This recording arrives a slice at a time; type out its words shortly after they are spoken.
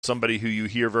somebody who you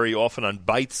hear very often on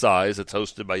Bite Size. It's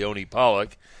hosted by Yoni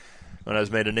Pollock and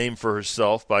has made a name for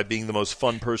herself by being the most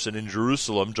fun person in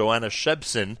Jerusalem. Joanna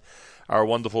Shebson, our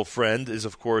wonderful friend, is,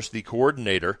 of course, the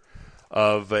coordinator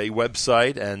of a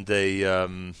website and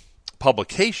a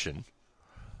publication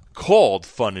called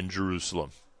Fun in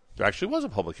Jerusalem. There actually was a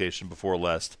publication before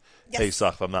last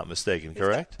Pesach, if I'm not mistaken,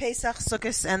 correct? Pesach,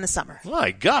 Sukkot, and the summer.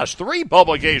 My gosh, 3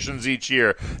 publications each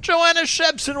year. Joanna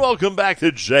Shebson, welcome back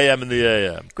to JM in the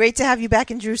AM. Great to have you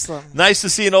back in Jerusalem. Nice to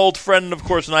see an old friend. And of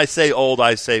course, when I say old,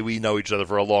 I say we know each other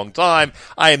for a long time.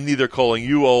 I am neither calling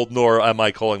you old, nor am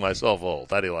I calling myself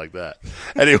old. How do you like that?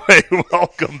 Anyway,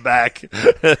 welcome back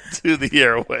to the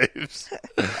airwaves.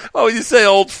 Oh, you say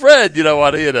old friend, you know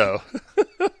what, you know.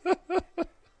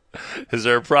 Is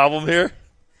there a problem here?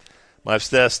 My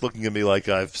staff's looking at me like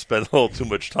I've spent a little too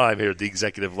much time here at the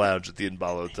Executive Lounge at the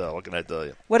Inbal Hotel. What can I tell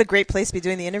you? What a great place to be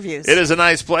doing the interviews. It is a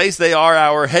nice place. They are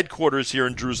our headquarters here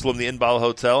in Jerusalem, the Inbal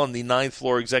Hotel, and the 9th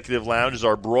floor Executive Lounge is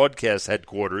our broadcast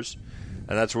headquarters.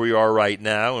 And that's where we are right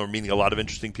now. And we're meeting a lot of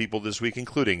interesting people this week,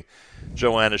 including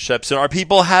Joanna Shebson. Are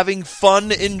people having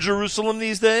fun in Jerusalem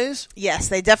these days? Yes,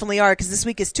 they definitely are, because this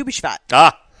week is Tu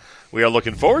B'Shvat. We are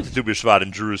looking forward to Tu B'Shvat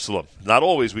in Jerusalem. Not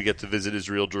always we get to visit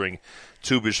Israel during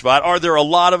Tu B'Shvat. Are there a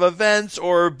lot of events,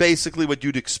 or basically what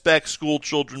you'd expect, school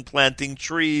children planting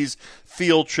trees,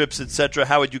 field trips, etc.?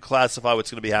 How would you classify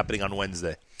what's going to be happening on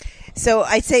Wednesday? So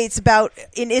I'd say it's about,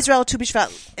 in Israel, Tu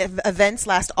B'Shvat events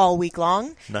last all week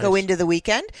long, go into the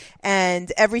weekend,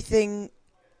 and everything...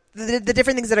 The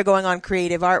different things that are going on,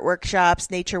 creative art workshops,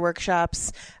 nature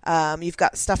workshops. You've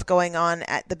got stuff going on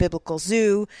at the Biblical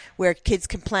Zoo where kids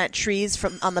can plant trees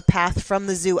on the path from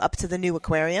the zoo up to the new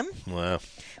aquarium. Wow.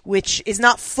 Which is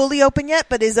not fully open yet,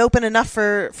 but is open enough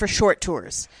for short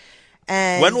tours.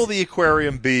 And when will the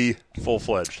aquarium be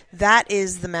full-fledged? That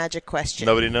is the magic question.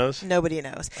 Nobody knows? Nobody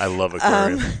knows. I love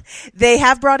aquariums. They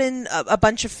have brought in a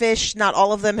bunch of fish. Not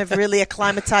all of them have really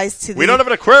acclimatized to the We don't have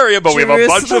an aquarium, but we have a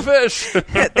bunch of fish.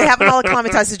 They haven't all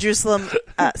acclimatized to Jerusalem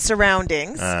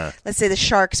surroundings. Let's say the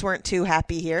sharks weren't too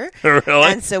happy here. Really?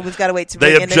 And so we've got to wait to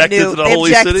bring in a new... They objected to the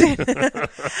holy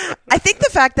city? I think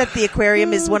the fact that the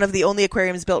aquarium is one of the only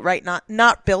aquariums built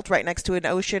not built right next to an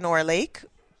ocean or a lake,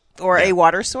 or a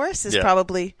water source is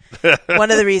probably one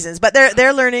of the reasons. But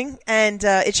they're learning, and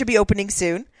it should be opening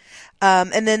soon.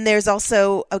 And then there's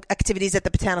also activities at the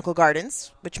Botanical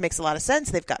Gardens, which makes a lot of sense.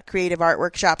 They've got creative art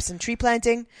workshops and tree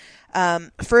planting.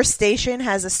 First Station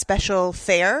has a special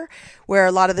fair where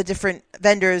a lot of the different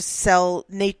vendors sell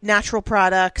natural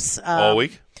products. All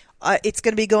week? It's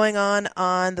going to be going on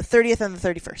the 30th and the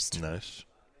 31st. Nice.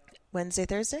 Wednesday,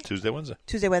 Thursday? Tuesday,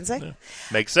 Wednesday. Yeah.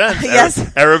 Makes sense. Yes.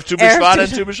 Erev Tu B'Shvat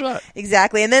and Tu B'Shvat.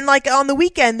 Exactly. And then, like, on the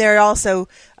weekend, there are also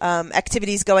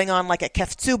activities going on, like at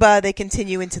Kefzuba. They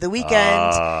continue into the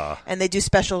weekend. And they do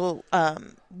special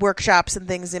workshops and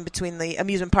things in between the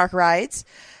amusement park rides.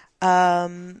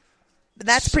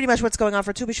 That's pretty much what's going on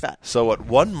for Tu B'Shvat. So what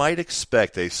one might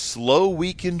expect, a slow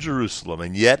week in Jerusalem,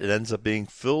 and yet it ends up being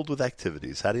filled with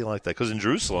activities. How do you like that? Because in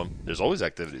Jerusalem, there's always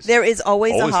activities. There is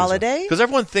always a holiday. Because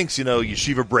everyone thinks,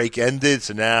 yeshiva break ended,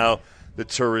 so now the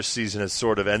tourist season has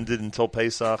sort of ended until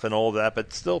Pesach and all that,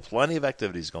 but still plenty of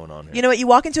activities going on here. You know what? You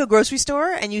walk into a grocery store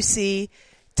and you see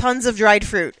tons of dried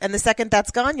fruit, and the second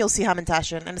that's gone, you'll see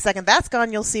hamantashen, and the second that's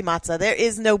gone, you'll see matzah. There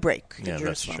is no break in Jerusalem.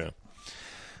 That's true.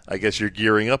 I guess you're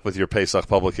gearing up with your Pesach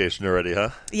publication already,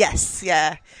 huh? Yes,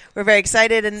 yeah. We're very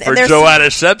excited. And for Joanna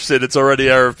Shebson, it's already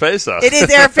Erev Pesach. It is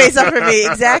Erev Pesach for me,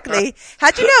 exactly.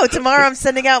 How'd you know? Tomorrow I'm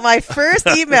sending out my first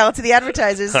email to the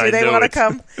advertisers. Do they want to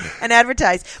come and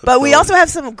advertise? But we also have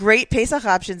some great Pesach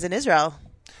options in Israel.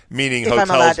 Meaning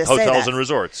hotels and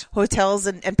resorts. Hotels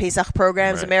and Pesach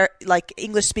programs, right. like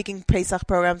English-speaking Pesach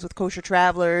programs with kosher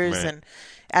travelers, right.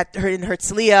 And in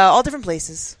Herzliya, all different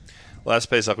places.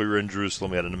 Last Pesach, we were in Jerusalem.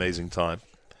 We had an amazing time.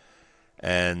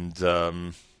 And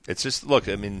it's just, look,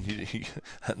 I mean,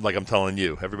 like I'm telling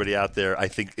you, everybody out there, I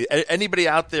think, anybody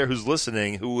out there who's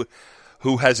listening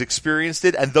who has experienced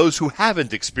it, and those who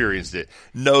haven't experienced it,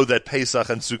 know that Pesach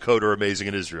and Sukkot are amazing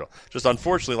in Israel. Just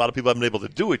unfortunately, a lot of people haven't been able to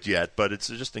do it yet, but it's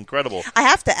just incredible. I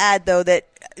have to add, though, that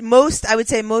I would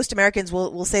say most Americans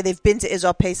will say they've been to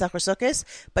Israel, Pesach or Sukkot,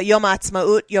 but Yom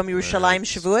HaAtzmaut, Yom Yerushalayim,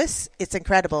 Shavuos, it's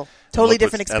incredible. Totally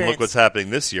different experience. And look what's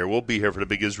happening this year. We'll be here for the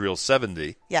big Israel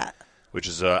 70. Yeah. Which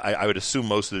is, I would assume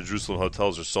most of the Jerusalem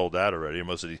hotels are sold out already.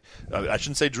 Most of the, I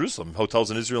shouldn't say Jerusalem,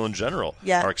 hotels in Israel in general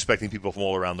are expecting people from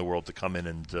all around the world to come in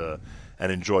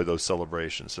and enjoy those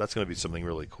celebrations. So that's going to be something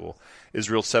really cool.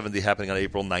 Israel 70 happening on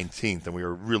April 19th, and we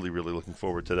are really, really looking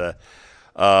forward to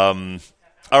that.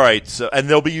 All right, so and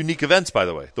there'll be unique events, by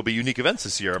the way. There'll be unique events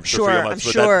this year, I'm sure, for Yom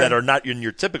Ha'atzmaut that are not in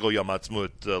your typical Yom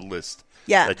Ha'atzmaut list.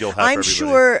 Yeah, that you'll have I'm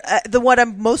sure the what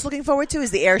I'm most looking forward to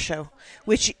is the air show,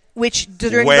 which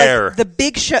during like, the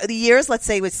big show, the years, let's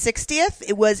say, was 60th.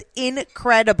 It was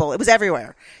incredible. It was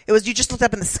everywhere. It was you just looked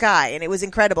up in the sky, and it was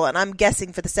incredible. And I'm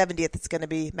guessing for the 70th, it's going to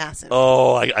be massive.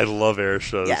 Oh, I love air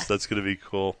shows. Yeah. That's going to be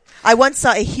cool. I once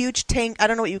saw a huge tank. I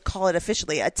don't know what you call it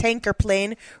officially. A tanker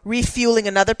plane refueling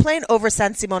another plane over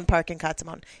San Simon Park in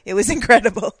Katamon. It was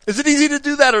incredible. Is it easy to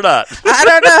do that or not? I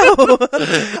don't know.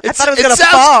 I thought it was going to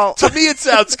fall. To me, it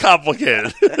sounds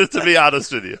complicated. To be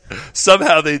honest with you,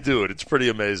 somehow they do it. It's pretty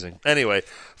amazing. Anyway,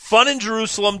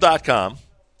 funinjerusalem.com.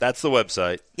 That's the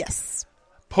website. Yes.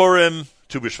 Purim,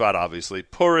 Tu B'Shvat, obviously.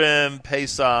 Purim,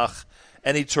 Pesach,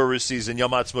 any tourist season, Yom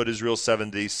Ha'atzmaut, Israel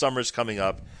 70, summer's coming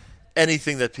up.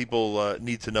 Anything that people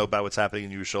need to know about what's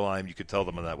happening in Yerushalayim, you could tell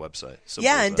them on that website.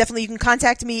 Yeah, and definitely you can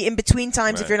contact me in between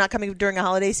times if you're not coming during a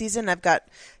holiday season. I've got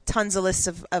tons of lists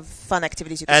of fun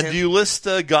activities you can do. And do you list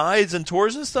guides and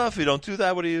tours and stuff? You don't do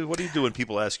that? What do you do when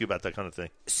people ask you about that kind of thing?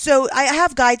 So I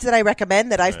have guides that I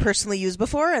recommend that I've personally used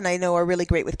before and I know are really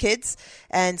great with kids.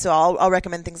 And so I'll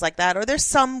recommend things like that. Or there's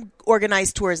some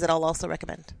organized tours that I'll also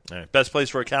recommend. All right. Best place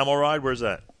for a camel ride? Where's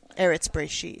that? Eretz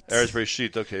Breshit. Eretz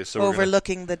Breshit, okay. So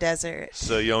overlooking the desert.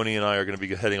 So Yoni and I are going to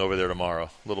be heading over there tomorrow.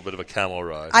 A little bit of a camel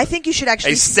ride. I think you should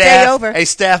actually stay over. A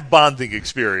staff bonding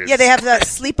experience. Yeah, they have the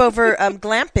sleepover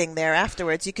glamping there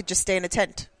afterwards. You could just stay in a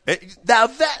tent. Now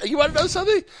that you want to know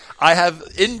something, I have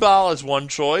Inbal as one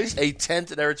choice, a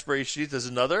tent at Eretz Breshit as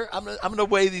another. I'm going to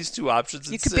weigh these two options.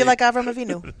 And you could be like Avram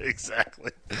Avinu.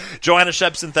 Exactly. Joanna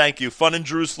Shebson, thank you.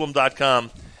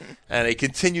 Funinjerusalem.com. And a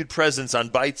continued presence on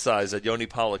Bite Size at Yoni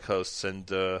Pollock hosts and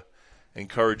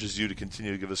encourages you to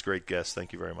continue to give us great guests.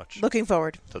 Thank you very much. Looking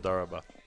forward. Tadar Rabah.